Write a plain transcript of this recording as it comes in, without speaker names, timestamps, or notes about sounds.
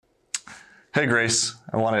Hey, Grace.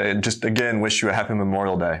 I want to just again wish you a happy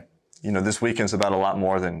Memorial Day. You know, this weekend's about a lot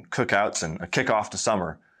more than cookouts and a kickoff to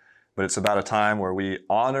summer, but it's about a time where we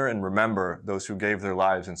honor and remember those who gave their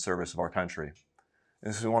lives in service of our country.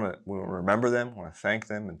 And so we want to remember them, want to thank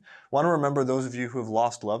them, and want to remember those of you who have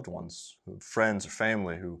lost loved ones, who have friends or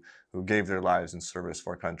family who gave their lives in service of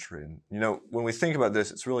our country. And, you know, when we think about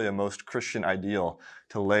this, it's really a most Christian ideal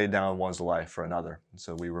to lay down one's life for another. And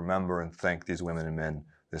so we remember and thank these women and men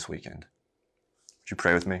this weekend. Would you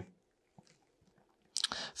pray with me?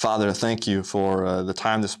 Father, thank you for the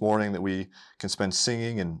time this morning that we can spend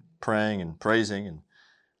singing and praying and praising. And,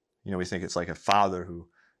 you know, we think it's like a father who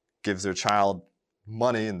gives their child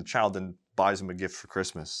money and the child then buys them a gift for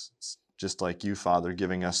Christmas. It's just like you, Father,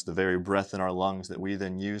 giving us the very breath in our lungs that we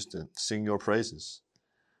then use to sing your praises.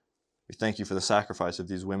 We thank you for the sacrifice of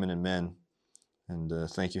these women and men. And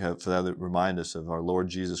thank you for that remind us of our Lord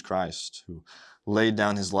Jesus Christ, who laid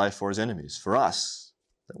down his life for his enemies, for us,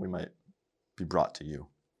 that we might be brought to you.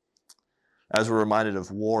 As we're reminded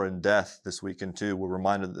of war and death this weekend too, we're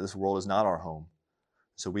reminded that this world is not our home.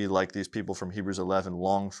 So we, like these people from Hebrews 11,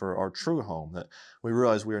 long for our true home, that we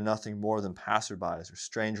realize we are nothing more than passerbys or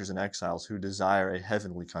strangers and exiles who desire a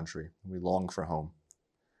heavenly country. We long for home.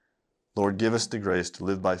 Lord, give us the grace to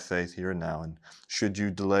live by faith here and now, and should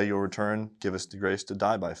you delay your return, give us the grace to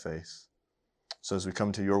die by faith. So as we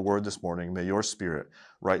come to your word this morning, may your Spirit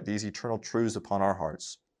write these eternal truths upon our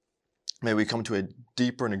hearts. May we come to a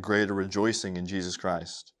deeper and a greater rejoicing in Jesus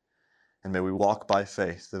Christ. And may we walk by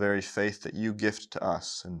faith, the very faith that you gift to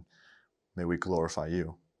us, and may we glorify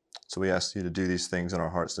you. So we ask you to do these things in our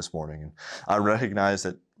hearts this morning. And I recognize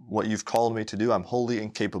that what you've called me to do, I'm wholly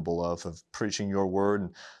incapable of preaching your word.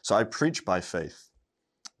 And so I preach by faith,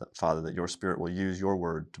 that, Father, that your Spirit will use your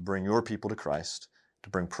word to bring your people to Christ, to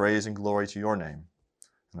bring praise and glory to your name.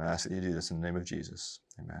 And I ask that you do this in the name of Jesus.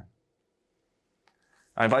 Amen.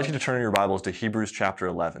 I invite you to turn your Bibles to Hebrews chapter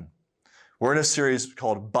 11. We're in a series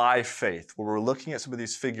called By Faith, where we're looking at some of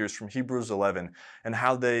these figures from Hebrews 11 and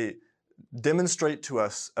how they demonstrate to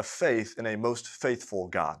us a faith in a most faithful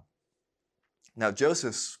God. Now,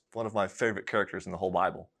 Joseph's one of my favorite characters in the whole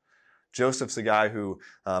Bible. Joseph's a guy who,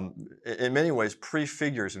 in many ways,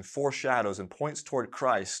 prefigures and foreshadows and points toward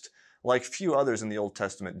Christ like few others in the Old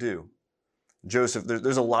Testament do. Joseph,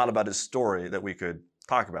 there's a lot about his story that we could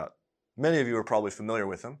talk about. Many of you are probably familiar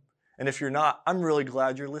with him, and if you're not, I'm really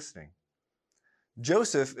glad you're listening.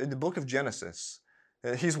 Joseph, in the book of Genesis,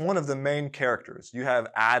 he's one of the main characters. You have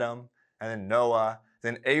Adam, and then Noah,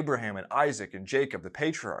 then Abraham and Isaac and Jacob, the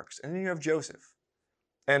patriarchs, and then you have Joseph.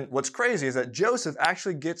 And what's crazy is that Joseph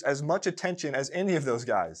actually gets as much attention as any of those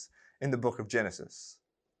guys in the book of Genesis.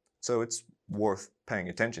 So it's worth paying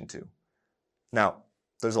attention to. Now,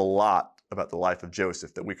 there's a lot about the life of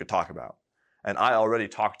Joseph that we could talk about. And I already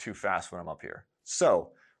talk too fast when I'm up here.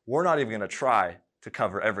 So we're not even going to try to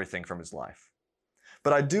cover everything from his life.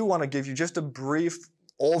 But I do want to give you just a brief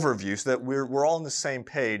overview so that we're all on the same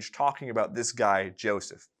page talking about this guy,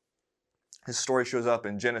 Joseph. His story shows up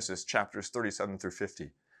in Genesis chapters 37 through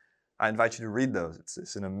 50. I invite you to read those.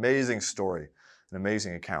 It's an amazing story, an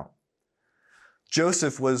amazing account.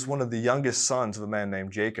 Joseph was one of the youngest sons of a man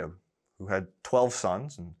named Jacob, who had 12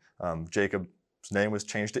 sons, and Jacob's name was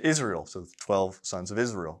changed to Israel, so 12 sons of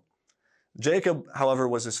Israel. Jacob, however,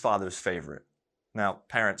 was his father's favorite. Now,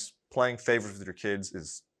 parents, playing favorites with your kids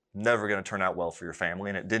is never going to turn out well for your family,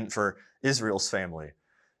 and it didn't for Israel's family.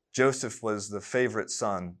 Joseph was the favorite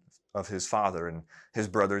son of his father, and his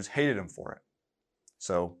brothers hated him for it.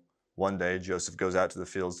 So one day, Joseph goes out to the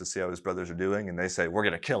fields to see how his brothers are doing, and they say, we're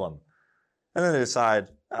going to kill him. And then they decide,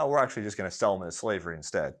 oh, we're actually just going to sell him into slavery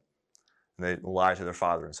instead. And they lie to their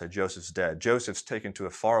father and say, Joseph's dead. Joseph's taken to a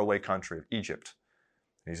faraway country of Egypt.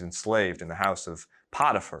 He's enslaved in the house of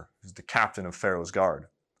Potiphar, who's the captain of Pharaoh's guard.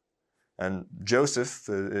 And Joseph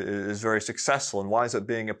is very successful and winds up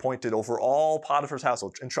being appointed over all Potiphar's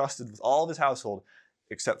household, entrusted with all of his household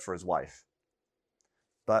except for his wife.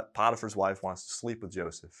 But Potiphar's wife wants to sleep with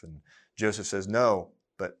Joseph, and Joseph says no,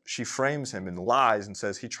 but she frames him in lies and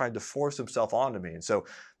says he tried to force himself onto me. And so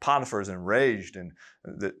Potiphar is enraged, and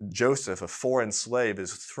Joseph, a foreign slave,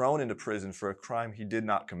 is thrown into prison for a crime he did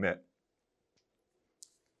not commit.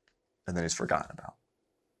 And then he's forgotten about.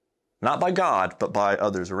 Not by God, but by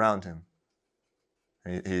others around him.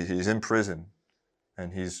 He's in prison,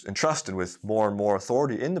 and he's entrusted with more and more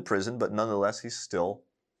authority in the prison, but nonetheless, he's still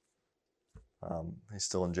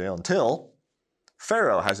in jail until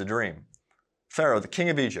Pharaoh has a dream. Pharaoh, the king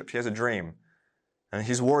of Egypt, he has a dream, and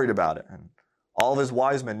he's worried about it. And all of his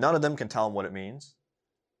wise men, none of them can tell him what it means.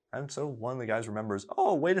 And so one of the guys remembers,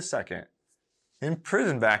 oh, wait a second. In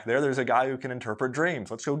prison back there, there's a guy who can interpret dreams.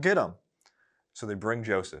 Let's go get him. So they bring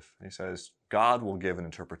Joseph, and he says, God will give an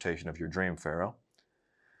interpretation of your dream, Pharaoh.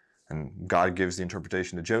 And God gives the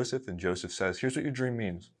interpretation to Joseph, and Joseph says, here's what your dream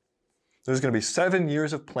means. There's going to be 7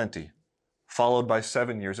 years of plenty, followed by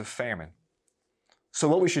 7 years of famine. So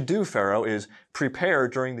what we should do, Pharaoh, is prepare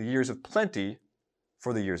during the years of plenty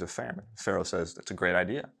for the years of famine. Pharaoh says, that's a great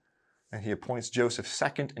idea. And he appoints Joseph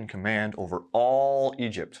second in command over all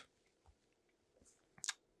Egypt.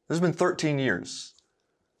 This has been 13 years.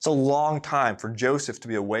 It's a long time for Joseph to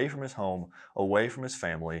be away from his home, away from his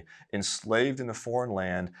family, enslaved in a foreign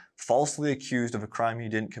land, falsely accused of a crime he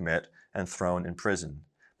didn't commit, and thrown in prison.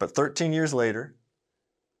 But 13 years later,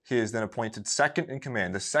 he is then appointed second in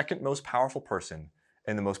command, the second most powerful person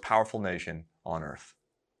in the most powerful nation on earth.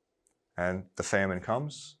 And the famine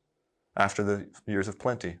comes after the years of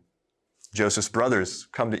plenty. Joseph's brothers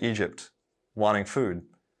come to Egypt wanting food,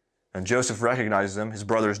 and Joseph recognizes them, his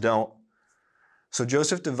brothers don't. So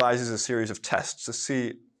Joseph devises a series of tests to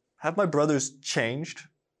see, have my brothers changed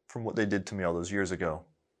from what they did to me all those years ago?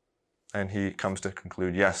 And he comes to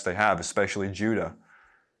conclude, yes, they have, especially Judah.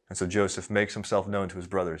 And so Joseph makes himself known to his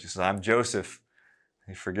brothers. He says, I'm Joseph.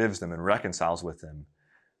 He forgives them and reconciles with them.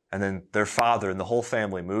 And then their father and the whole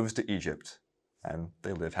family moves to Egypt, and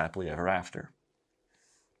they live happily ever after.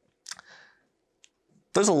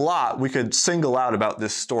 There's a lot we could single out about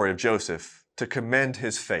this story of Joseph to commend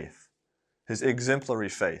his faith, his exemplary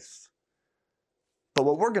faith. But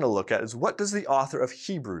what we're going to look at is, what does the author of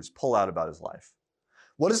Hebrews pull out about his life?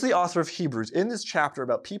 What does the author of Hebrews in this chapter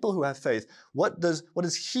about people who have faith, what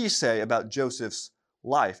does he say about Joseph's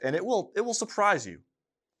life? And it will surprise you.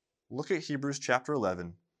 Look at Hebrews chapter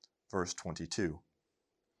 11, verse 22.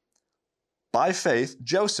 By faith,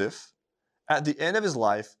 Joseph, at the end of his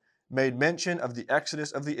life, made mention of the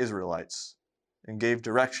exodus of the Israelites and gave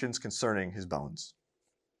directions concerning his bones.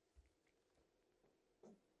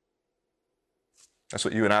 That's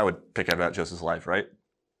what you and I would pick out about Joseph's life, right?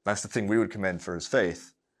 That's the thing we would commend for his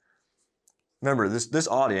faith. Remember, this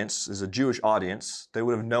audience is a Jewish audience. They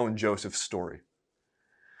would have known Joseph's story.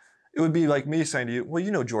 It would be like me saying to you, well,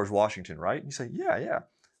 you know George Washington, right? You say, yeah.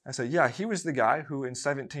 I say, yeah, he was the guy who in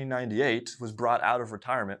 1798 was brought out of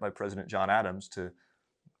retirement by President John Adams to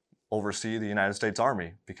oversee the United States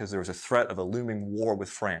Army because there was a threat of a looming war with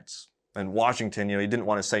France. And Washington, he didn't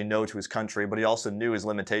want to say no to his country, but he also knew his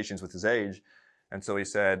limitations with his age. And so he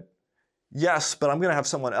said, yes, but I'm going to have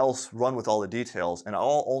someone else run with all the details, and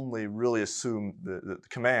I'll only really assume the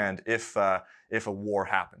command if a war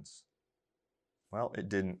happens. Well, it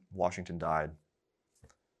didn't. Washington died.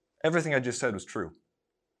 Everything I just said was true.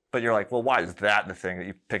 But you're like, well, why is that the thing that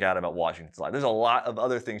you pick out about Washington's life? There's a lot of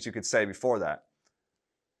other things you could say before that.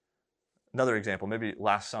 Another example, maybe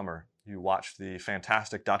last summer, you watched the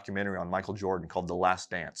fantastic documentary on Michael Jordan called The Last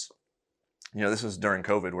Dance. This was during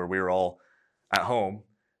COVID where we were all at home.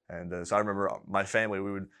 And so I remember my family,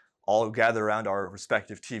 we would all gather around our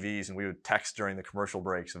respective TVs and we would text during the commercial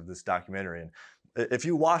breaks of this documentary. And if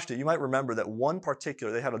you watched it, you might remember that one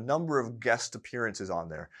particular, they had a number of guest appearances on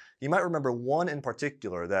there. You might remember one in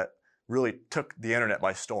particular that really took the internet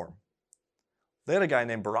by storm. They had a guy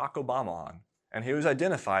named Barack Obama on, and he was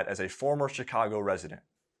identified as a former Chicago resident.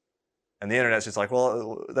 And the internet's just like,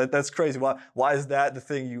 well, that's crazy. Why is that the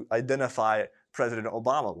thing you identify President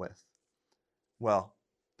Obama with? Well,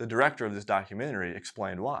 the director of this documentary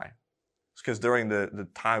explained why. It's because during the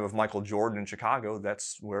time of Michael Jordan in Chicago,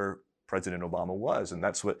 that's where President Obama was, and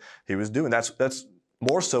that's what he was doing. That's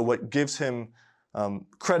more so what gives him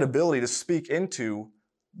credibility to speak into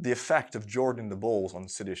the effect of Jordan and the Bulls on the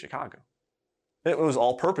city of Chicago. It was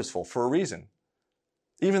all purposeful for a reason.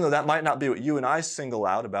 Even though that might not be what you and I single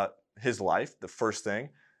out about his life, the first thing,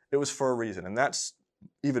 it was for a reason. And that's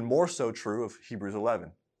even more so true of Hebrews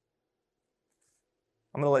 11.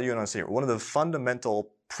 I'm going to let you in on a secret. One of the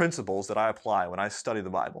fundamental principles that I apply when I study the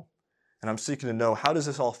Bible, and I'm seeking to know, how does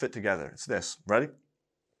this all fit together? It's this. Ready?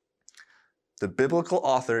 The biblical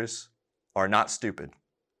authors are not stupid.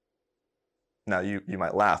 Now, you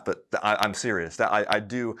might laugh, but I'm serious. I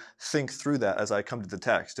do think through that as I come to the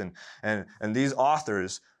text. And these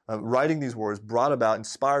authors writing these words brought about,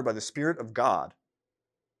 inspired by the Spirit of God.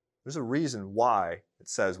 There's a reason why it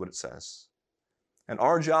says what it says. And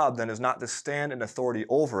our job then is not to stand in authority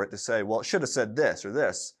over it to say, well, it should have said this or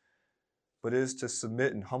this, but is to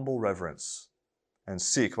submit in humble reverence and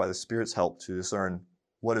seek by the Spirit's help to discern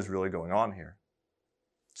what is really going on here.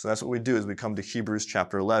 So that's what we do as we come to Hebrews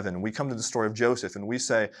chapter 11. And we come to the story of Joseph and we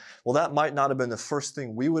say, well, that might not have been the first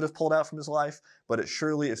thing we would have pulled out from his life, but it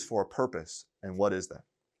surely is for a purpose. And what is that?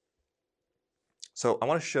 So I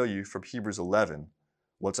want to show you from Hebrews 11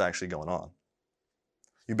 what's actually going on.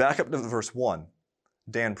 You back up to verse 1.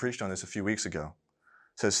 Dan preached on this a few weeks ago.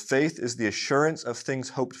 It says, faith is the assurance of things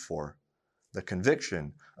hoped for, the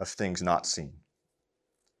conviction of things not seen.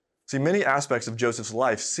 See, many aspects of Joseph's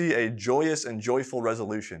life see a joyous and joyful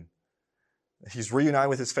resolution. He's reunited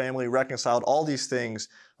with his family, reconciled, all these things.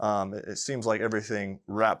 It seems like everything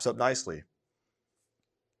wraps up nicely.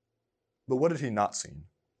 But what did he not see?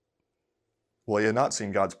 Well, he had not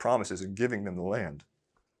seen God's promises in giving them the land.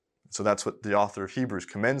 So that's what the author of Hebrews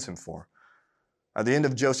commends him for. At the end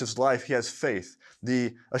of Joseph's life, he has faith,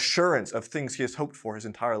 the assurance of things he has hoped for his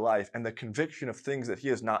entire life, and the conviction of things that he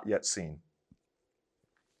has not yet seen.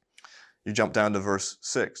 You jump down to verse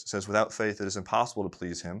 6. It says, without faith it is impossible to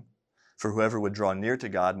please him, for whoever would draw near to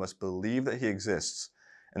God must believe that he exists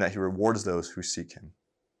and that he rewards those who seek him.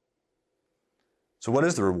 So what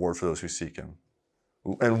is the reward for those who seek him?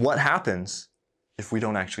 And what happens if we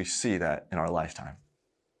don't actually see that in our lifetime?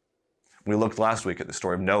 We looked last week at the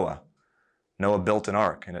story of Noah. Noah built an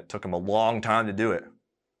ark, and it took him a long time to do it.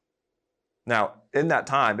 Now, in that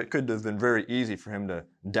time, it could have been very easy for him to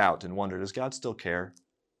doubt and wonder, does God still care?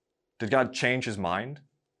 Did God change his mind?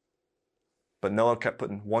 But Noah kept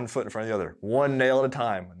putting one foot in front of the other, one nail at a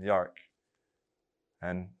time in the ark.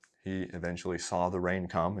 And he eventually saw the rain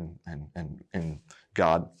come and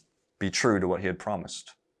God be true to what he had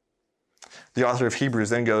promised. The author of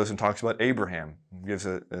Hebrews then goes and talks about Abraham, and gives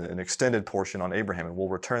an extended portion on Abraham, and we'll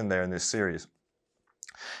return there in this series.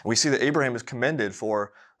 And we see that Abraham is commended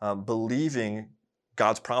for believing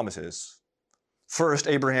God's promises. First,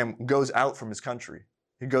 Abraham goes out from his country.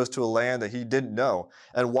 He goes to a land that he didn't know.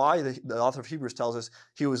 And why, the author of Hebrews tells us,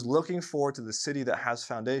 he was looking forward to the city that has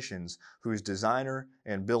foundations, whose designer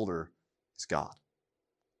and builder is God.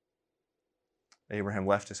 Abraham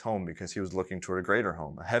left his home because he was looking toward a greater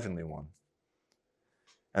home, a heavenly one.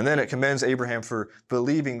 And then it commends Abraham for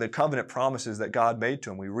believing the covenant promises that God made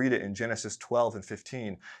to him. We read it in Genesis 12 and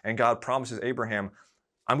 15. And God promises Abraham,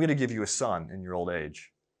 I'm going to give you a son in your old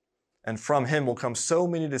age. And from him will come so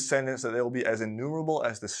many descendants that they will be as innumerable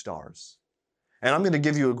as the stars. And I'm going to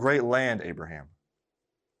give you a great land, Abraham.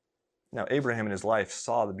 Now, Abraham in his life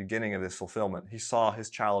saw the beginning of this fulfillment. He saw his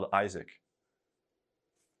child Isaac,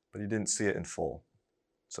 but he didn't see it in full.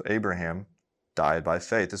 So Abraham died by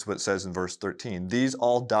faith. This is what it says in verse 13. These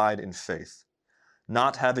all died in faith,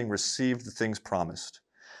 not having received the things promised,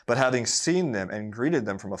 but having seen them and greeted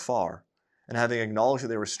them from afar, and having acknowledged that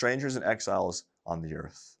they were strangers and exiles on the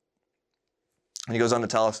earth. And he goes on to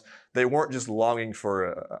tell us they weren't just longing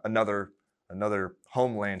for another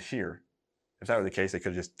homeland here. If that were the case, they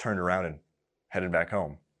could have just turned around and headed back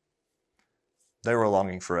home. They were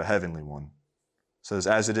longing for a heavenly one. It says,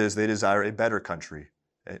 as it is, they desire a better country.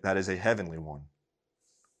 That is a heavenly one.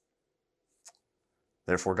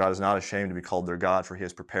 Therefore, God is not ashamed to be called their God, for he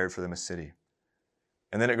has prepared for them a city.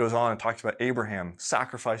 And then it goes on and talks about Abraham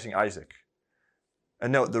sacrificing Isaac.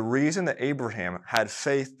 And note, the reason that Abraham had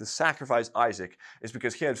faith to sacrifice Isaac is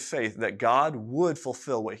because he had faith that God would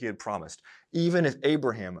fulfill what he had promised, even if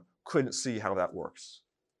Abraham couldn't see how that works.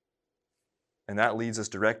 And that leads us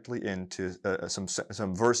directly into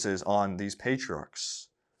some verses on these patriarchs,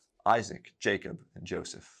 Isaac, Jacob, and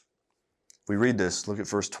Joseph. If we read this, look at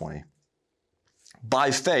verse 20. By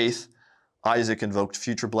faith, Isaac invoked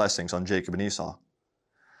future blessings on Jacob and Esau.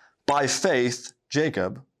 By faith,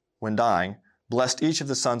 Jacob, when dying, blessed each of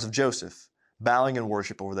the sons of Joseph, bowing in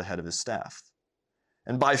worship over the head of his staff.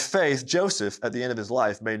 And by faith, Joseph, at the end of his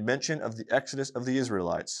life, made mention of the exodus of the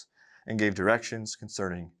Israelites and gave directions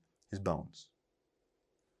concerning his bones.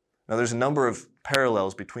 Now, there's a number of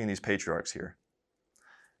parallels between these patriarchs here.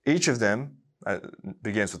 Each of them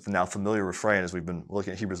begins with the now familiar refrain as we've been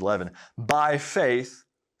looking at Hebrews 11. By faith,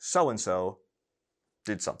 so-and-so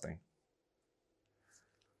did something.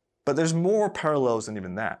 But there's more parallels than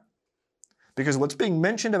even that. Because what's being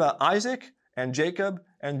mentioned about Isaac and Jacob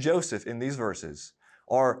and Joseph in these verses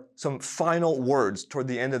are some final words toward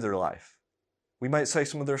the end of their life. We might say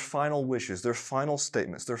some of their final wishes, their final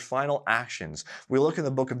statements, their final actions. We look in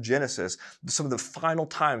the book of Genesis, some of the final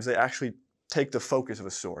times they actually take the focus of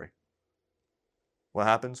a story. What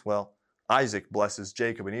happens? Well, Isaac blesses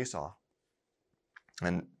Jacob and Esau.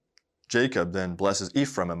 And Jacob then blesses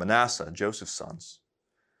Ephraim and Manasseh, Joseph's sons.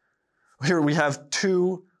 Here we have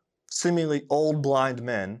two seemingly old blind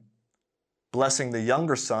men blessing the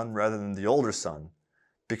younger son rather than the older son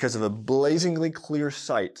because of a blazingly clear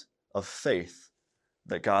sight of faith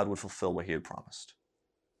that God would fulfill what he had promised.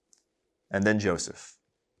 And then Joseph.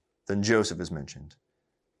 Then Joseph is mentioned.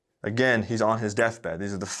 Again, he's on his deathbed.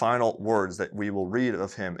 These are the final words that we will read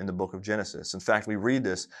of him in the book of Genesis. In fact, we read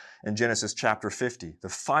this in Genesis chapter 50. The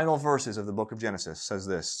final verses of the book of Genesis says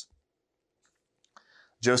this.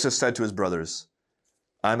 Joseph said to his brothers,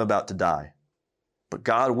 I'm about to die. But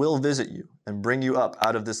God will visit you and bring you up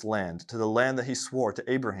out of this land to the land that he swore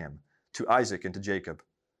to Abraham, to Isaac, and to Jacob."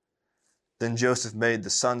 Then Joseph made the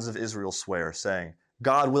sons of Israel swear, saying,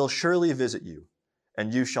 "God will surely visit you,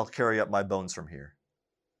 and you shall carry up my bones from here."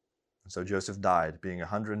 And so Joseph died, being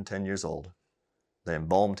 110 years old. They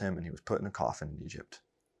embalmed him, and he was put in a coffin in Egypt.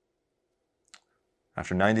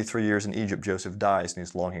 After 93 years in Egypt, Joseph dies, and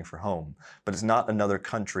he's longing for home. But it's not another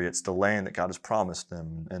country, it's the land that God has promised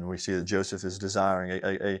them. And we see that Joseph is desiring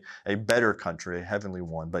a better country, a heavenly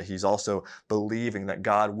one, but he's also believing that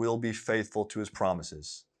God will be faithful to his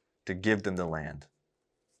promises to give them the land.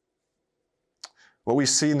 What we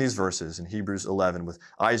see in these verses in Hebrews 11 with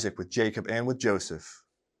Isaac, with Jacob, and with Joseph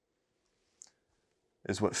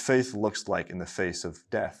is what faith looks like in the face of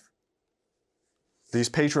death. These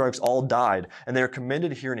patriarchs all died, and they are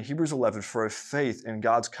commended here in Hebrews 11 for a faith in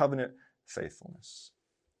God's covenant faithfulness.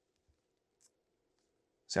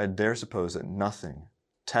 See, I dare suppose that nothing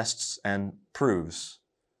tests and proves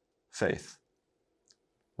faith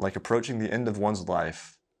like approaching the end of one's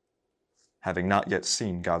life having not yet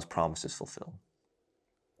seen God's promises fulfilled.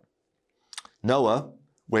 Noah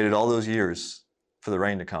waited all those years for the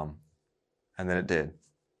rain to come, and then it did.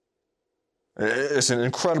 It's an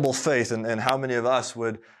incredible faith, and how many of us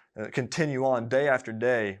would continue on day after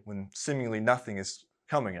day when seemingly nothing is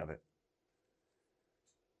coming of it?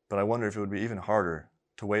 But I wonder if it would be even harder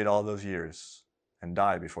to wait all those years and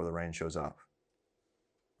die before the rain shows up.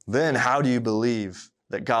 Then how do you believe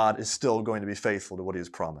that God is still going to be faithful to what he has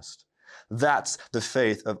promised? That's the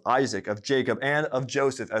faith of Isaac, of Jacob, and of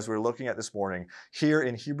Joseph, as we're looking at this morning here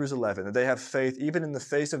in Hebrews 11, that they have faith even in the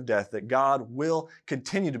face of death, that God will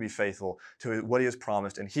continue to be faithful to what he has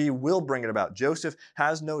promised, and he will bring it about. Joseph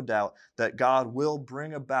has no doubt that God will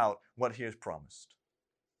bring about what he has promised.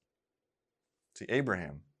 See,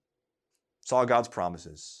 Abraham saw God's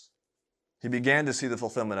promises. He began to see the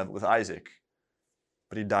fulfillment of it with Isaac,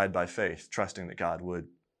 but he died by faith, trusting that God would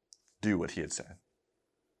do what he had said.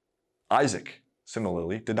 Isaac,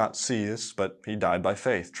 similarly, did not see this, but he died by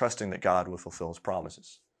faith, trusting that God would fulfill his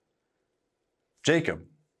promises. Jacob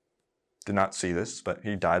did not see this, but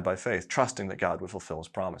he died by faith, trusting that God would fulfill his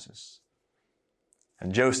promises.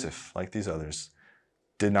 And Joseph, like these others,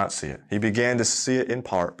 did not see it. He began to see it in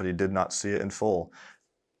part, but he did not see it in full.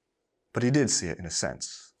 But he did see it in a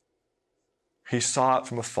sense. He saw it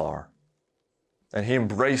from afar, and he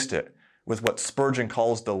embraced it with what Spurgeon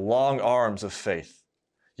calls the long arms of faith.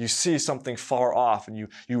 You see something far off, and you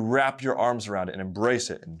wrap your arms around it and embrace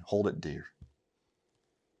it and hold it dear.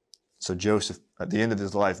 So Joseph, at the end of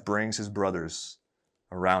his life, brings his brothers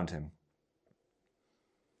around him.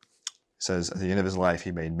 It says, at the end of his life,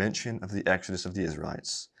 he made mention of the exodus of the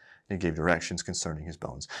Israelites. He gave directions concerning his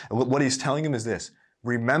bones. And what he's telling him is this: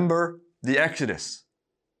 remember the Exodus.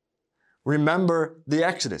 Remember the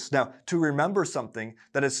Exodus. Now, to remember something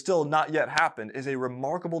that has still not yet happened is a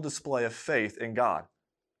remarkable display of faith in God,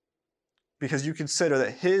 because you consider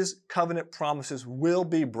that his covenant promises will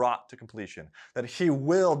be brought to completion, that he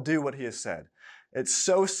will do what he has said. It's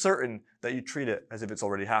so certain that you treat it as if it's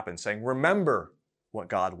already happened, saying, remember what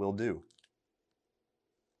God will do.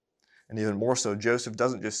 And even more so, Joseph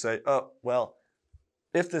doesn't just say, oh, well,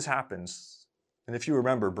 if this happens, and if you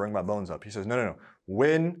remember, bring my bones up. He says, no.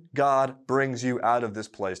 When God brings you out of this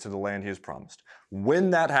place to the land he has promised, when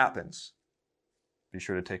that happens, be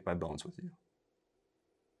sure to take my bones with you.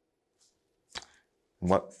 And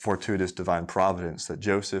what fortuitous divine providence that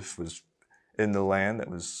Joseph was in the land that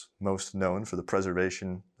was most known for the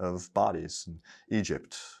preservation of bodies in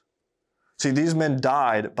Egypt. See, these men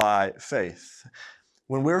died by faith.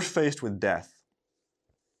 When we're faced with death,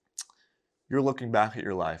 you're looking back at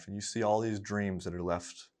your life and you see all these dreams that are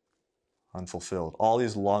left unfulfilled, all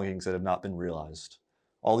these longings that have not been realized,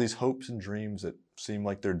 all these hopes and dreams that seem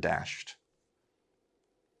like they're dashed,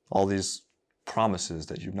 all these promises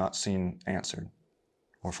that you've not seen answered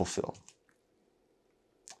or fulfilled.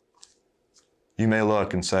 You may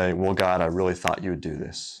look and say, well, God, I really thought you would do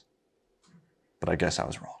this, but I guess I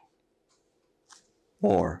was wrong.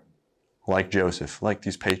 Or, like Joseph, like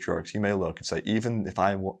these patriarchs, you may look and say, even if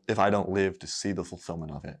I don't live to see the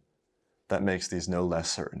fulfillment of it, that makes these no less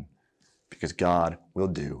certain, because God will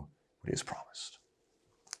do what he has promised.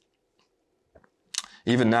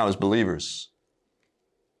 Even now as believers,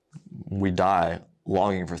 we die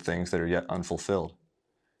longing for things that are yet unfulfilled.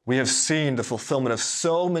 We have seen the fulfillment of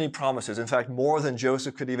so many promises, in fact, more than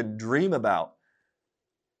Joseph could even dream about.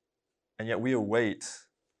 And yet we await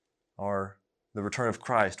the return of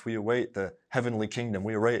Christ. We await the heavenly kingdom.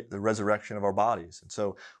 We await the resurrection of our bodies. And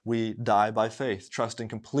so we die by faith, trusting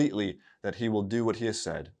completely that he will do what he has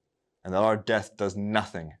said and that our death does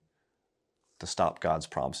nothing to stop God's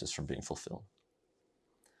promises from being fulfilled.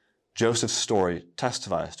 Joseph's story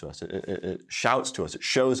testifies to us. It shouts to us. It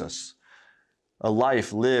shows us a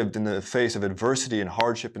life lived in the face of adversity and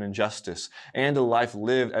hardship and injustice, and a life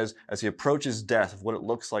lived as he approaches death of what it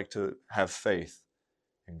looks like to have faith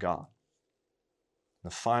in God. The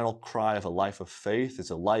final cry of a life of faith is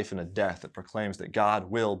a life and a death that proclaims that God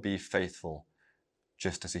will be faithful,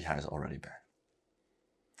 just as he has already been.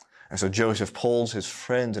 And so Joseph pulls his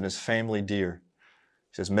friends and his family dear.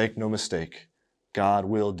 He says, make no mistake, God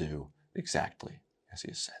will do exactly as he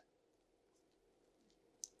has said.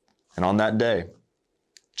 And on that day,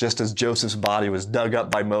 just as Joseph's body was dug up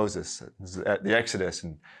by Moses at the Exodus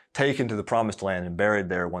and taken to the promised land and buried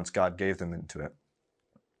there once God gave them into it,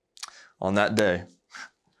 on that day,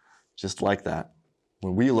 just like that,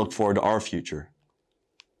 when we look forward to our future,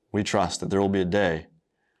 we trust that there will be a day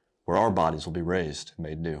where our bodies will be raised and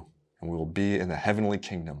made new, and we will be in the heavenly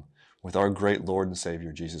kingdom with our great Lord and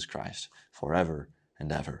Savior, Jesus Christ, forever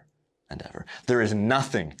and ever and ever. There is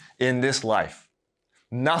nothing in this life,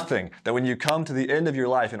 nothing that when you come to the end of your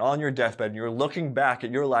life and on your deathbed and you're looking back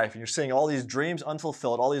at your life and you're seeing all these dreams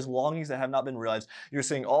unfulfilled, all these longings that have not been realized, you're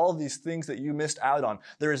seeing all these things that you missed out on.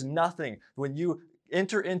 There is nothing when you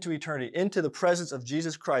enter into eternity, into the presence of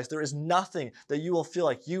Jesus Christ, there is nothing that you will feel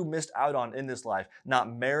like you missed out on in this life.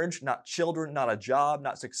 Not marriage, not children, not a job,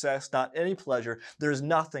 not success, not any pleasure. There is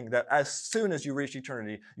nothing that as soon as you reach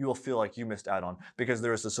eternity, you will feel like you missed out on, because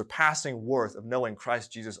there is the surpassing worth of knowing Christ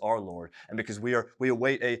Jesus our Lord, and because we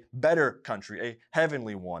await a better country, a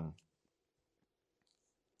heavenly one.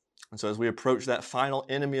 And so as we approach that final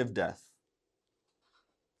enemy of death,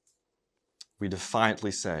 we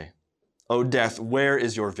defiantly say, O death, where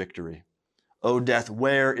is your victory? O death,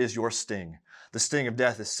 where is your sting? The sting of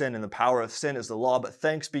death is sin, and the power of sin is the law, but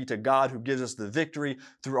thanks be to God who gives us the victory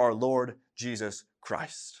through our Lord Jesus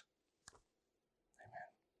Christ.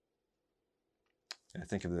 Amen. I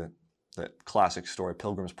think of that classic story,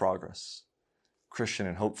 Pilgrim's Progress. Christian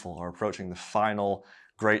and hopeful are approaching the final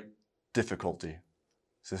great difficulty.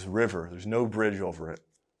 It's this river. There's no bridge over it.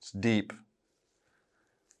 It's deep.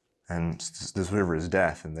 And this river is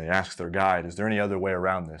death. And they ask their guide, is there any other way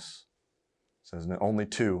around this? It says, only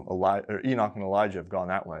two, Enoch and Elijah have gone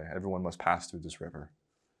that way. Everyone must pass through this river.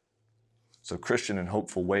 So Christian and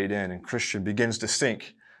hopeful wade in, and Christian begins to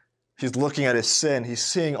sink. He's looking at his sin. He's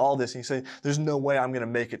seeing all this. And he's saying, there's no way I'm going to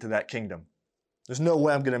make it to that kingdom. There's no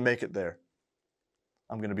way I'm going to make it there.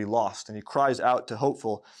 I'm going to be lost. And he cries out to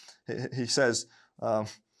hopeful. He says,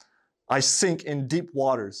 I sink in deep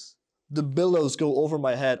waters. The billows go over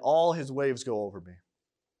my head. All his waves go over me.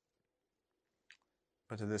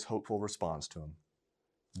 But to this, hopeful responds to him.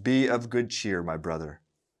 Be of good cheer, my brother.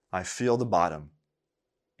 I feel the bottom,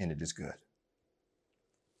 and it is good.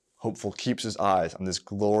 Hopeful keeps his eyes on this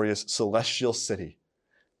glorious celestial city,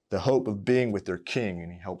 the hope of being with their king,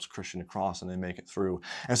 and he helps Christian across, and they make it through.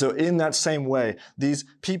 And so in that same way, these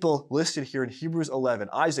people listed here in Hebrews 11,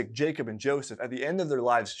 Isaac, Jacob, and Joseph, at the end of their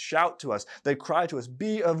lives, shout to us, they cry to us,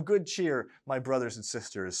 be of good cheer, my brothers and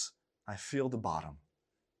sisters. I feel the bottom,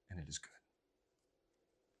 and it is good.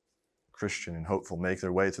 Christian and hopeful make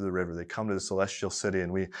their way through the river. They come to the celestial city,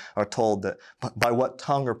 and we are told that by what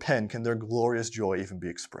tongue or pen can their glorious joy even be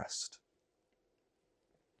expressed?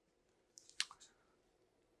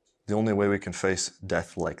 The only way we can face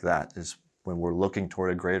death like that is when we're looking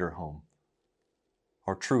toward a greater home,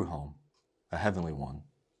 our true home, a heavenly one.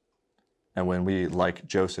 And when we, like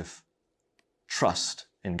Joseph, trust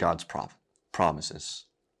in God's promises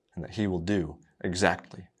and that he will do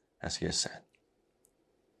exactly as he has said.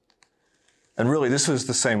 And really, this was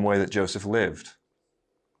the same way that Joseph lived.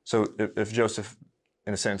 So if Joseph,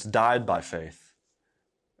 in a sense, died by faith,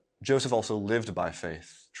 Joseph also lived by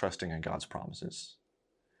faith, trusting in God's promises.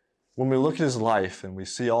 When we look at his life and we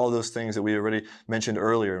see all those things that we already mentioned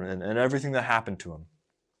earlier and everything that happened to him,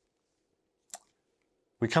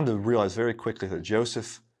 we come to realize very quickly that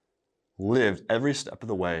Joseph lived every step of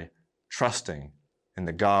the way trusting in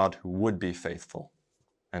the God who would be faithful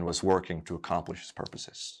and was working to accomplish his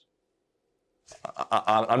purposes.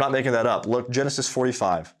 I'm not making that up. Look, Genesis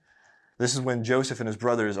 45. This is when Joseph and his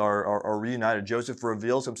brothers are reunited. Joseph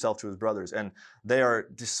reveals himself to his brothers, and they are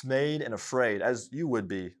dismayed and afraid, as you would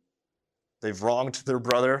be. They've wronged their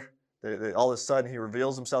brother. All of a sudden, he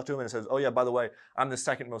reveals himself to them and says, oh yeah, by the way, I'm the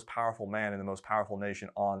second most powerful man in the most powerful nation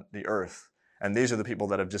on the earth. And these are the people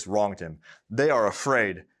that have just wronged him. They are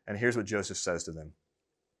afraid. And here's what Joseph says to them.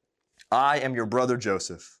 I am your brother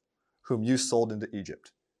Joseph, whom you sold into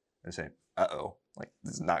Egypt. And they say, uh-oh, like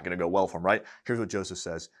this is not going to go well for him, right? Here's what Joseph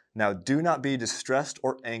says. Now do not be distressed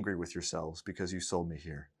or angry with yourselves because you sold me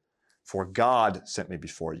here. for God sent me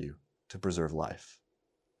before you to preserve life.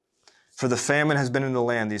 For the famine has been in the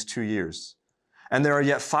land these 2 years, and there are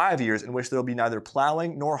yet 5 years in which there will be neither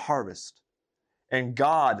plowing nor harvest. And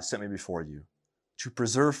God sent me before you to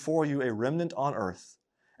preserve for you a remnant on earth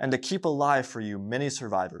and to keep alive for you many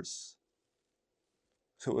survivors.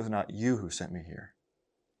 So it was not you who sent me here,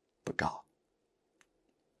 but God.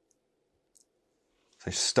 It's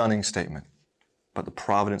a stunning statement about the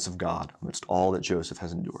providence of God amidst all that Joseph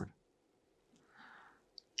has endured.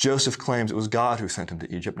 Joseph claims it was God who sent him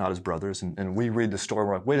to Egypt, not his brothers. And we read the story and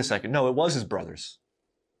we're like, wait a second, no, it was his brothers.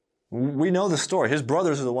 We know the story. His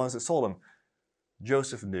brothers are the ones that sold him.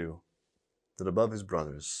 Joseph knew that above his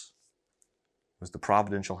brothers was the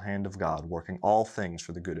providential hand of God working all things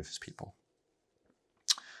for the good of his people.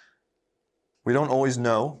 We don't always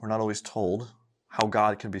know, we're not always told, how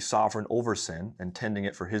God can be sovereign over sin, intending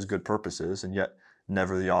it for his good purposes, and yet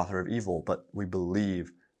never the author of evil, but we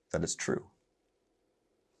believe that it's true.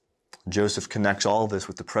 Joseph connects all of this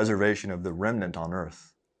with the preservation of the remnant on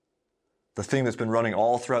earth. The theme that's been running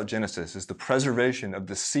all throughout Genesis is the preservation of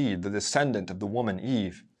the seed, the descendant of the woman,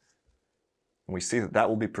 Eve. And we see that that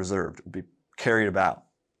will be preserved, it will be carried about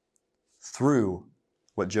through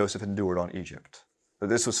what Joseph endured on Egypt. That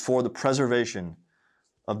this was for the preservation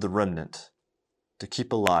of the remnant, to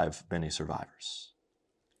keep alive many survivors.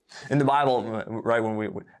 In the Bible,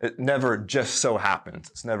 right, it never just so happens.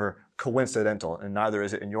 It's never coincidental, and neither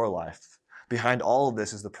is it in your life. Behind all of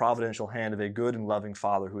this is the providential hand of a good and loving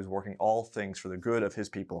Father who is working all things for the good of his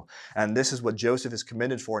people. And this is what Joseph is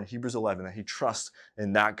commended for in Hebrews 11, that he trusts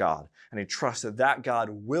in that God. And he trusts that that God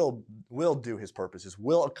will do his purposes,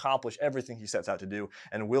 will accomplish everything he sets out to do,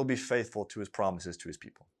 and will be faithful to his promises to his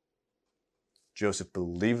people. Joseph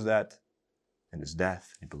believed that in his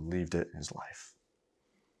death. He believed it in his life.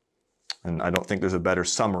 And I don't think there's a better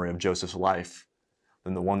summary of Joseph's life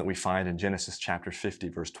than the one that we find in Genesis chapter 50,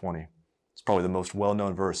 verse 20. It's probably the most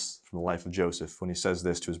well-known verse from the life of Joseph when he says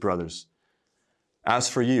this to his brothers. As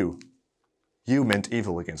for you, you meant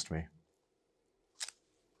evil against me,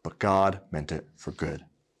 but God meant it for good,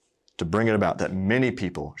 to bring it about that many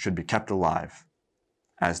people should be kept alive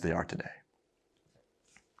as they are today.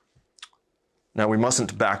 Now, we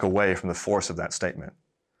mustn't back away from the force of that statement.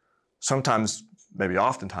 Sometimes, maybe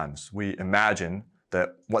oftentimes, we imagine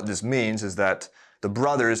that what this means is that the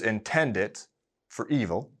brothers intend it for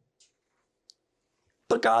evil,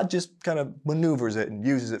 but God just kind of maneuvers it and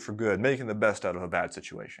uses it for good, making the best out of a bad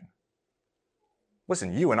situation.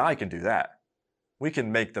 Listen, you and I can do that. We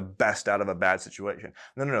can make the best out of a bad situation.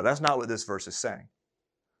 No, that's not what this verse is saying.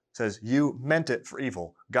 It says, you meant it for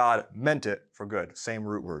evil. God meant it for good. Same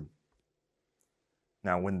root word.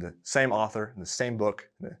 Now, when the same author in the same book,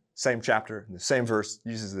 in the same chapter, in the same verse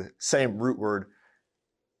uses the same root word,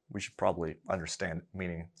 we should probably understand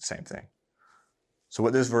meaning the same thing. So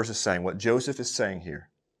what this verse is saying, what Joseph is saying here,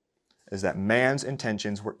 is that man's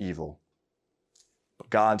intentions were evil, but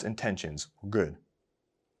God's intentions were good.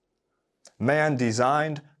 Man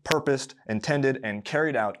designed, purposed, intended, and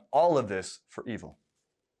carried out all of this for evil.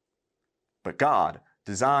 But God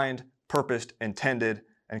designed, purposed, intended,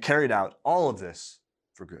 and carried out all of this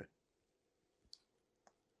for good.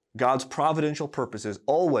 God's providential purposes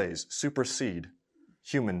always supersede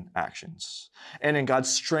human actions. And in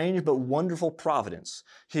God's strange but wonderful providence,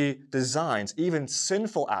 he designs even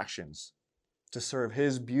sinful actions to serve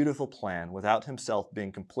his beautiful plan without himself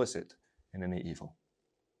being complicit in any evil.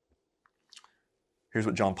 Here's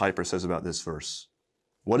what John Piper says about this verse.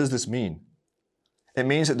 What does this mean? It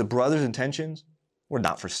means that the brothers' intentions were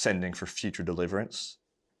not for sending for future deliverance.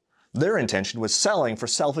 Their intention was selling for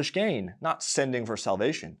selfish gain, not sending for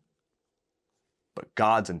salvation. But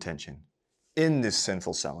God's intention in this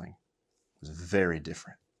sinful selling was very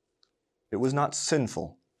different. It was not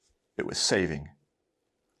sinful, it was saving.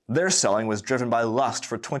 Their selling was driven by lust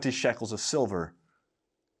for 20 shekels of silver.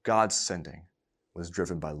 God's sending was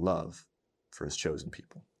driven by love for his chosen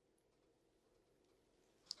people.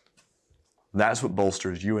 That's what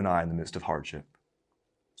bolsters you and I in the midst of hardship.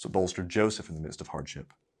 It's what bolstered Joseph in the midst of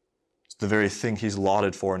hardship. It's the very thing he's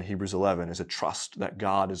lauded for in Hebrews 11, is a trust that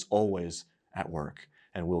God is always at work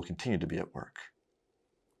and will continue to be at work.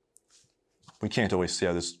 We can't always see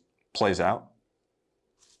how this plays out.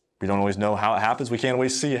 We don't always know how it happens. We can't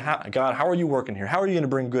always see, God, how are you working here? How are you going to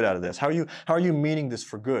bring good out of this? How are you meaning this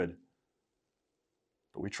for good?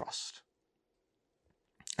 But we trust.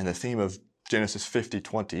 And the theme of Genesis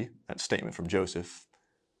 50:20, that statement from Joseph,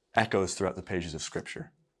 echoes throughout the pages of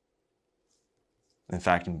Scripture. In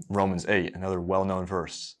fact, in Romans 8, another well-known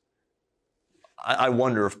verse, I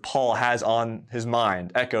wonder if Paul has on his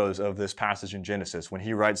mind echoes of this passage in Genesis when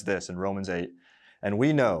he writes this in Romans 8. And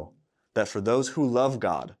we know that for those who love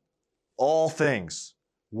God, all things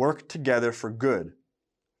work together for good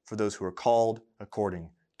for those who are called according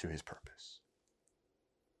to his purpose.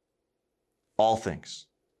 All things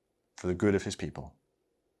for the good of his people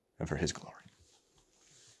and for his glory.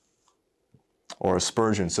 Or as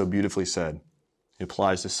Spurgeon so beautifully said, he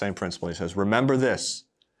applies this same principle. He says, remember this,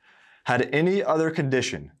 had any other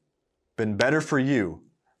condition been better for you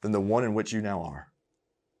than the one in which you now are,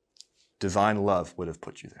 divine love would have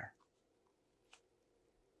put you there.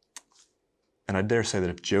 And I dare say that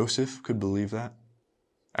if Joseph could believe that,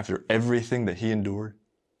 after everything that he endured,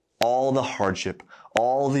 all the hardship,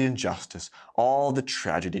 all the injustice, all the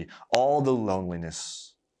tragedy, all the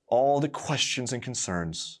loneliness, all the questions and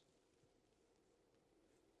concerns,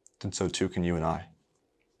 then so too can you and I.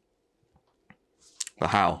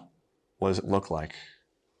 But how? What does it look like?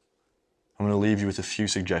 I'm going to leave you with a few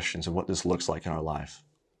suggestions of what this looks like in our life.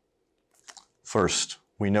 First,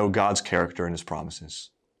 we know God's character and his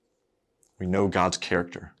promises. We know God's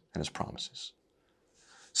character and his promises.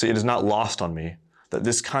 See, it is not lost on me that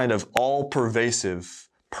this kind of all-pervasive,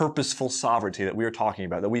 purposeful sovereignty that we are talking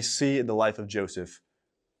about, that we see in the life of Joseph,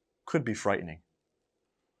 could be frightening.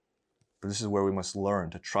 But this is where we must learn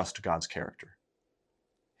to trust God's character.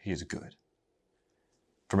 He is good.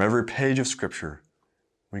 From every page of Scripture,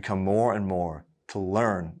 we come more and more to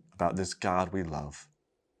learn about this God we love.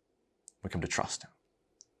 We come to trust him.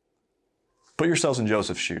 Put yourselves in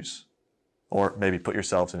Joseph's shoes, or maybe put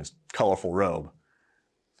yourselves in his colorful robe.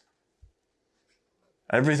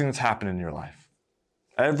 Everything that's happened in your life,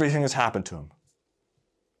 everything that's happened to him,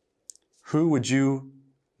 who would you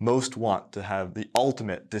most want to have the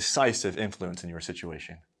ultimate decisive influence in your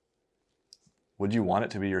situation? Would you want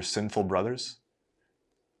it to be your sinful brothers?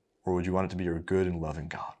 Or would you want it to be your good and loving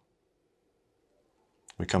God?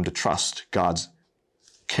 We come to trust God's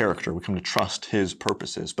character. We come to trust his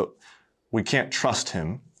purposes. But we can't trust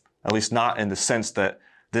him, at least not in the sense that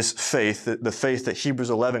this faith, the faith that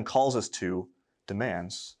Hebrews 11 calls us to,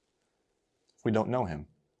 demands. We don't know him.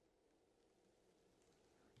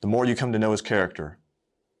 The more you come to know his character,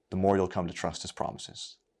 the more you'll come to trust his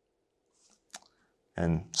promises.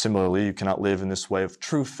 And similarly, you cannot live in this way of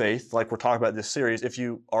true faith, like we're talking about in this series, if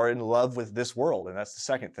you are in love with this world. And that's the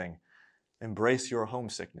second thing. Embrace your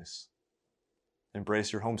homesickness.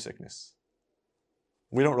 Embrace your homesickness.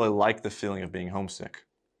 We don't really like the feeling of being homesick.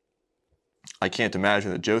 I can't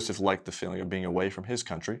imagine that Joseph liked the feeling of being away from his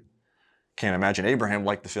country. Can't imagine Abraham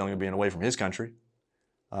liked the feeling of being away from his country.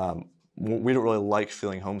 We don't really like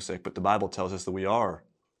feeling homesick, but the Bible tells us that we are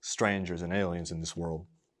strangers and aliens in this world.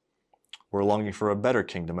 We're longing for a better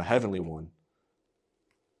kingdom, a heavenly one.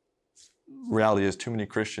 Reality is, too many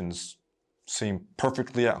Christians seem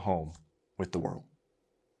perfectly at home with the world.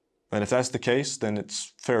 And if that's the case, then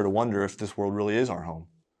it's fair to wonder if this world really is our home.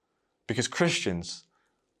 Because Christians,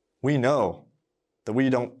 we know that we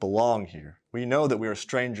don't belong here. We know that we are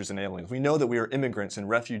strangers and aliens. We know that we are immigrants and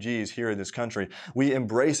refugees here in this country. We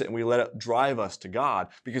embrace it and we let it drive us to God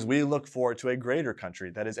because we look forward to a greater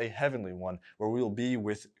country that is a heavenly one where we will be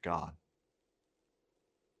with God.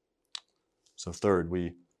 So third,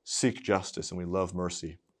 we seek justice and we love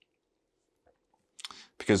mercy.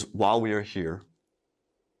 Because while we are here,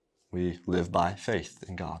 we live by faith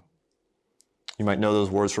in God. You might know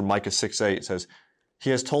those words from Micah 6:8. It says,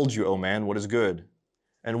 "He has told you, O man, what is good.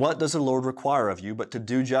 And what does the Lord require of you but to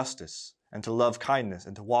do justice and to love kindness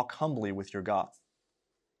and to walk humbly with your God?"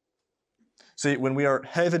 See, when we are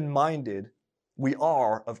heaven-minded, we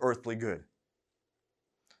are of earthly good.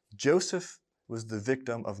 Joseph was the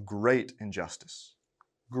victim of great injustice,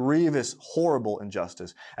 grievous, horrible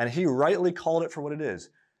injustice, and he rightly called it for what it is.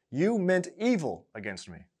 You meant evil against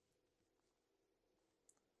me.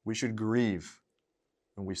 We should grieve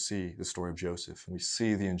when we see the story of Joseph, and we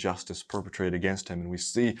see the injustice perpetrated against him, and we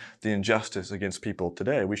see the injustice against people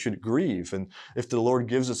today. We should grieve, and if the Lord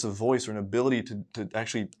gives us a voice or an ability to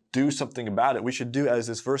actually do something about it, we should do, as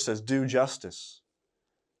this verse says, do justice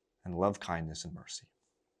and love kindness and mercy.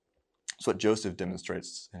 That's what Joseph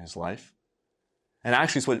demonstrates in his life. And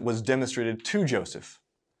actually, it's what was demonstrated to Joseph.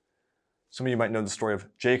 Some of you might know the story of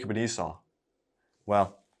Jacob and Esau.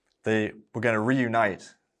 Well, they were going to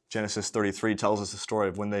reunite. Genesis 33 tells us the story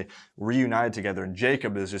of when they reunited together, and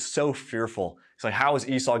Jacob is just so fearful. He's like, how is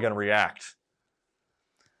Esau going to react?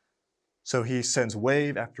 So he sends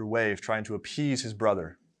wave after wave trying to appease his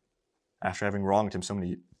brother after having wronged him so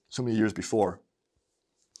many years before.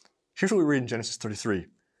 Here's what we read in Genesis 33.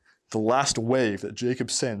 The last wave that Jacob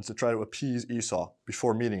sends to try to appease Esau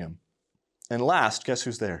before meeting him. And last, guess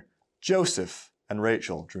who's there? Joseph and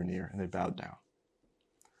Rachel drew near and they bowed down.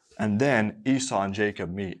 And then Esau and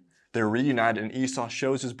Jacob meet They're reunited, and Esau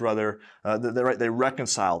shows his brother. They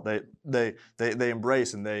reconcile. They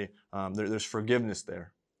embrace, and there's forgiveness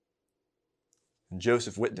there. And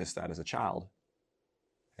Joseph witnessed that as a child.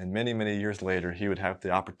 And many, many years later, he would have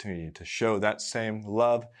the opportunity to show that same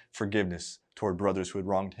love, forgiveness toward brothers who had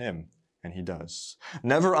wronged him. And he does.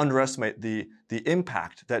 Never underestimate the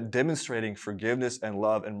impact that demonstrating forgiveness and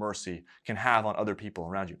love and mercy can have on other people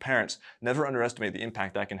around you. Parents, never underestimate the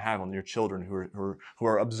impact that can have on your children who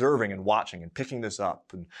are observing and watching and picking this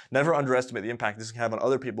up. And never underestimate the impact this can have on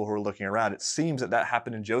other people who are looking around. It seems that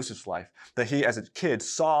happened in Joseph's life, that he as a kid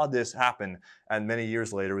saw this happen and many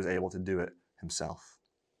years later was able to do it himself.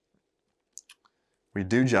 We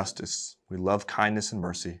do justice, we love kindness and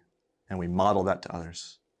mercy, and we model that to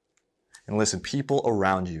others. And listen, people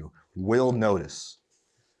around you will notice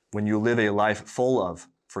when you live a life full of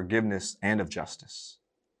forgiveness and of justice.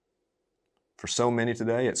 For so many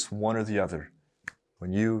today, it's one or the other.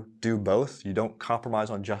 When you do both, you don't compromise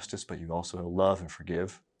on justice, but you also love and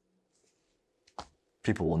forgive.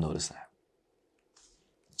 People will notice that.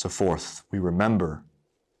 So fourth, we remember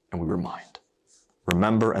and we remind.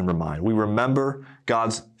 Remember and remind. We remember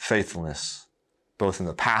God's faithfulness, both in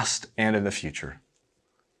the past and in the future.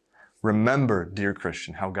 Remember, dear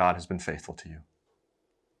Christian, how God has been faithful to you.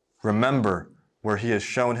 Remember where he has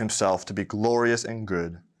shown himself to be glorious and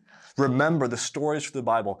good. Remember the stories from the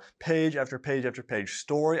Bible, page after page after page,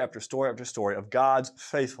 story after story after story of God's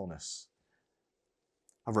faithfulness.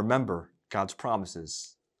 And remember God's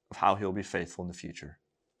promises of how he'll be faithful in the future.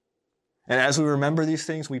 And as we remember these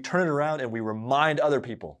things, we turn it around and we remind other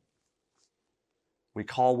people. We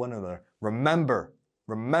call one another, remember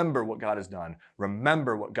what God has done.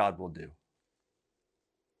 Remember what God will do.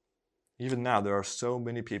 Even now, there are so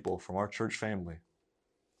many people from our church family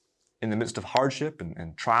in the midst of hardship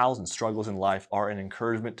and trials and struggles in life are an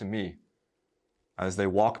encouragement to me as they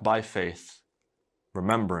walk by faith,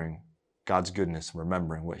 remembering God's goodness and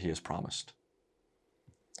remembering what he has promised.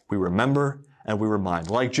 We remember and we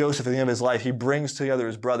remind. Like Joseph at the end of his life, he brings together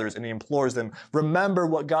his brothers and he implores them, remember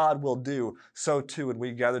what God will do. So too, when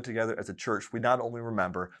we gather together as a church, we not only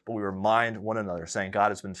remember, but we remind one another, saying God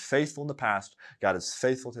has been faithful in the past, God is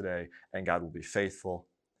faithful today, and God will be faithful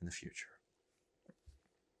in the future.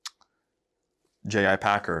 J.I.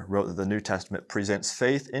 Packer wrote that the New Testament presents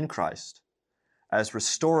faith in Christ as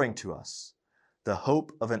restoring to us the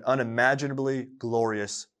hope of an unimaginably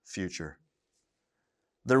glorious future.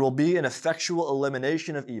 There will be an effectual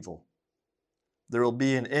elimination of evil. There will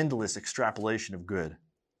be an endless extrapolation of good.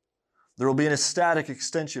 There will be an ecstatic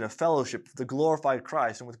extension of fellowship with the glorified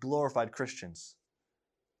Christ and with glorified Christians.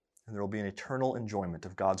 And there will be an eternal enjoyment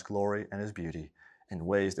of God's glory and his beauty in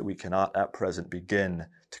ways that we cannot at present begin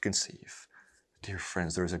to conceive. Dear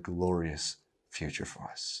friends, there is a glorious future for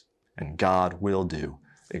us, and God will do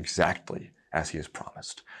exactly as he has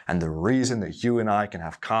promised. And the reason that you and I can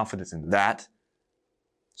have confidence in that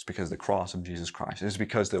is because of the cross of Jesus Christ. It is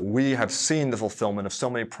because that we have seen the fulfillment of so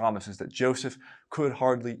many promises that Joseph could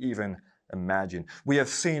hardly even imagine. We have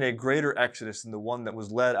seen a greater exodus than the one that was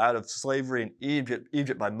led out of slavery in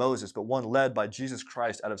Egypt by Moses, but one led by Jesus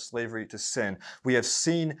Christ out of slavery to sin. We have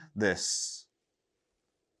seen this.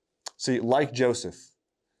 See, like Joseph,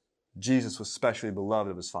 Jesus was specially beloved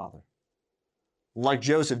of his Father. Like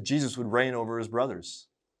Joseph, Jesus would reign over his brothers.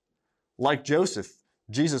 Like Joseph,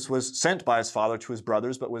 Jesus was sent by his father to his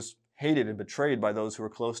brothers, but was hated and betrayed by those who were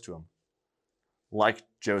close to him. Like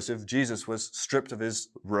Joseph, Jesus was stripped of his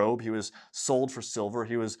robe. He was sold for silver.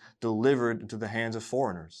 He was delivered into the hands of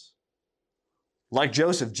foreigners. Like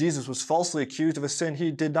Joseph, Jesus was falsely accused of a sin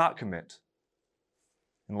he did not commit.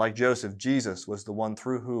 And like Joseph, Jesus was the one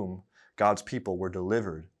through whom God's people were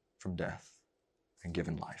delivered from death and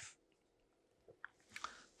given life.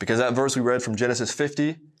 Because that verse we read from Genesis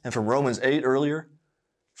 50 and from Romans 8 earlier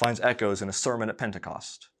finds echoes in a sermon at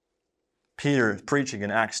Pentecost. Peter, preaching in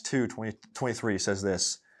Acts 2:23, says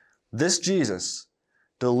this, "This Jesus,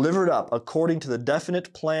 delivered up according to the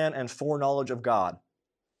definite plan and foreknowledge of God,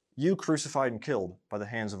 you crucified and killed by the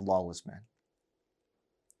hands of lawless men."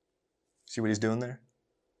 See what he's doing there?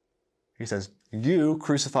 He says, you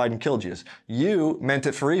crucified and killed Jesus. You meant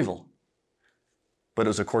it for evil, but it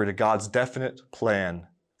was according to God's definite plan,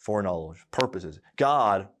 foreknowledge, purposes.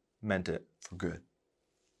 God meant it for good.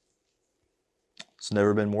 It's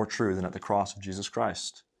never been more true than at the cross of Jesus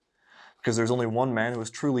Christ. Because there's only one man who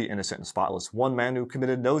was truly innocent and spotless, one man who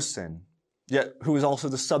committed no sin, yet who is also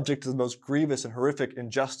the subject of the most grievous and horrific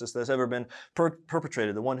injustice that has ever been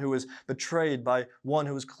perpetrated, the one who was betrayed by one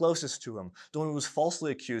who was closest to him, the one who was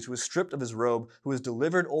falsely accused, who was stripped of his robe, who was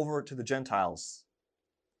delivered over to the Gentiles.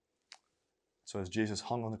 So as Jesus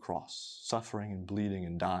hung on the cross, suffering and bleeding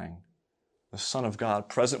and dying, the Son of God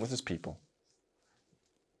present with his people,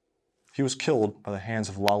 he was killed by the hands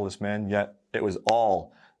of lawless men, yet it was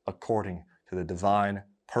all according to the divine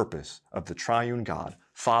purpose of the triune God,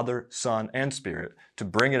 Father, Son, and Spirit, to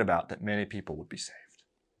bring it about that many people would be saved.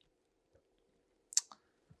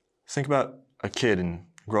 Think about a kid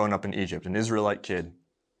growing up in Egypt, an Israelite kid.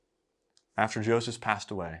 After Joseph passed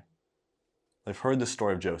away, they've heard the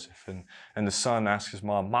story of Joseph, and the son asks his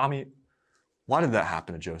mom, "Mommy, why did that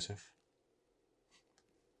happen to Joseph?"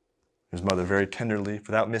 His mother very tenderly,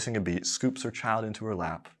 without missing a beat, scoops her child into her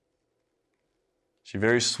lap. She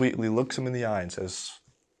very sweetly looks him in the eye and says,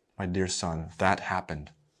 "My dear son, that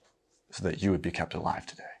happened so that you would be kept alive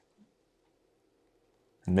today."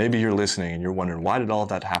 And maybe you're listening and you're wondering, why did all of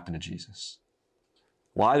that happen to Jesus?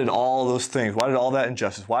 Why did all those things, why did all that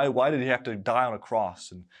injustice, why did he have to die on a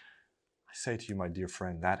cross? And I say to you, my dear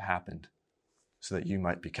friend, that happened so that you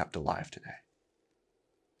might be kept alive today.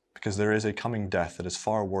 Because there is a coming death that is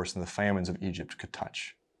far worse than the famines of Egypt could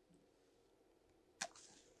touch.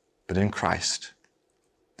 But in Christ,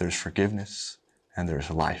 there's forgiveness and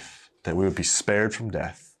there's life, that we would be spared from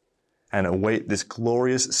death and await this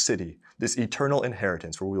glorious city, this eternal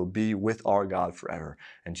inheritance where we will be with our God forever.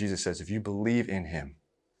 And Jesus says, if you believe in him,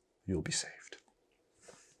 you will be saved.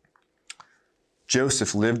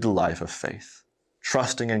 Joseph lived a life of faith,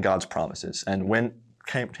 trusting in God's promises. And when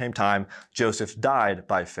came time, Joseph died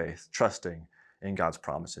by faith, trusting in God's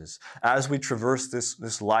promises. As we traverse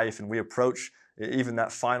this life and we approach even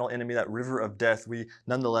that final enemy, that river of death, we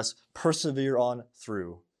nonetheless persevere on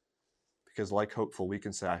through. Because like Hopeful, we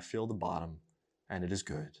can say, I feel the bottom and it is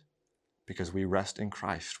good. Because we rest in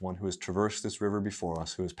Christ, one who has traversed this river before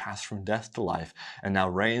us, who has passed from death to life, and now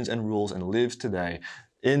reigns and rules and lives today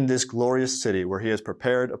in this glorious city where he has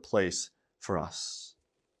prepared a place for us.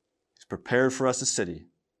 He's prepared for us a city.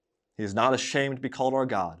 He is not ashamed to be called our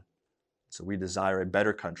God. So we desire a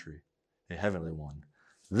better country, a heavenly one.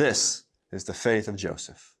 This is the faith of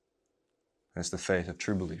Joseph. It's the faith of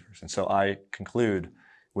true believers. And so I conclude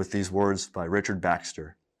with these words by Richard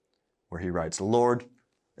Baxter, where he writes, Lord,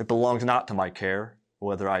 it belongs not to my care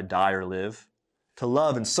whether I die or live. To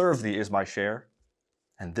love and serve thee is my share,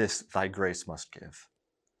 and this thy grace must give.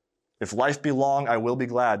 If life be long, I will be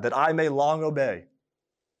glad, that I may long obey.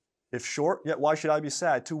 If short, yet why should I be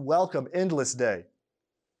sad, to welcome endless day?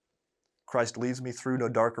 Christ leads me through no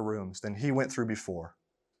darker rooms than he went through before.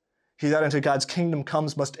 He that into God's kingdom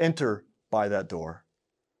comes must enter by that door.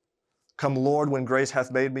 Come, Lord, when grace hath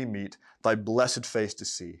made me meet thy blessed face to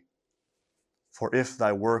see. For if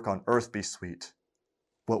thy work on earth be sweet,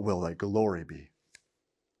 what will thy glory be?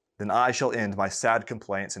 Then I shall end my sad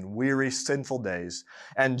complaints and weary sinful days,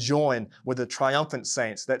 and join with the triumphant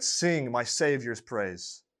saints that sing my Savior's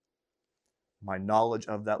praise. My knowledge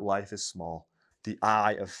of that life is small, the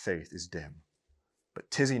eye of faith is dim, but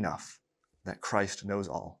 'tis enough that Christ knows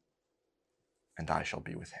all, and I shall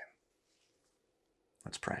be with him.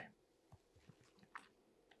 Let's pray.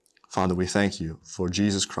 Father, we thank you for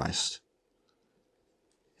Jesus Christ,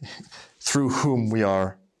 through whom we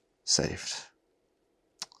are saved.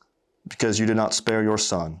 Because you did not spare your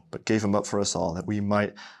Son, but gave him up for us all, that we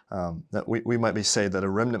might be saved, that a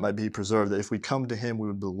remnant might be preserved, that if we come to him, we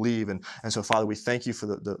would believe. And so, Father, we thank you for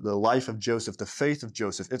the life of Joseph, the faith of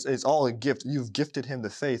Joseph. It's all a gift. You've gifted him the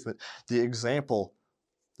faith, but the example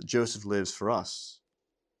that Joseph lives for us,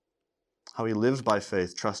 how he lived by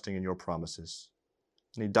faith, trusting in your promises.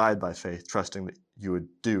 And he died by faith, trusting that you would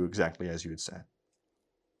do exactly as you had said.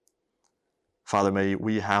 Father, may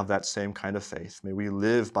we have that same kind of faith. May we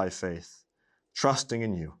live by faith, trusting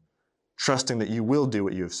in you, trusting that you will do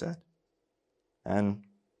what you have said. And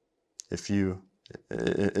if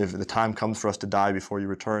the time comes for us to die before you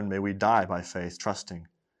return, may we die by faith, trusting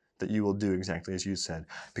that you will do exactly as you said,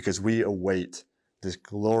 because we await this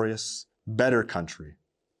glorious, better country.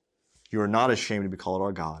 You are not ashamed to be called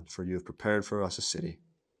our God, for you have prepared for us a city.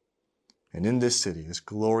 And in this city, this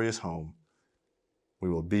glorious home, we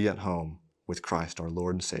will be at home with Christ, our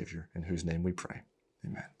Lord and Savior, in whose name we pray.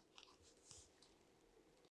 Amen.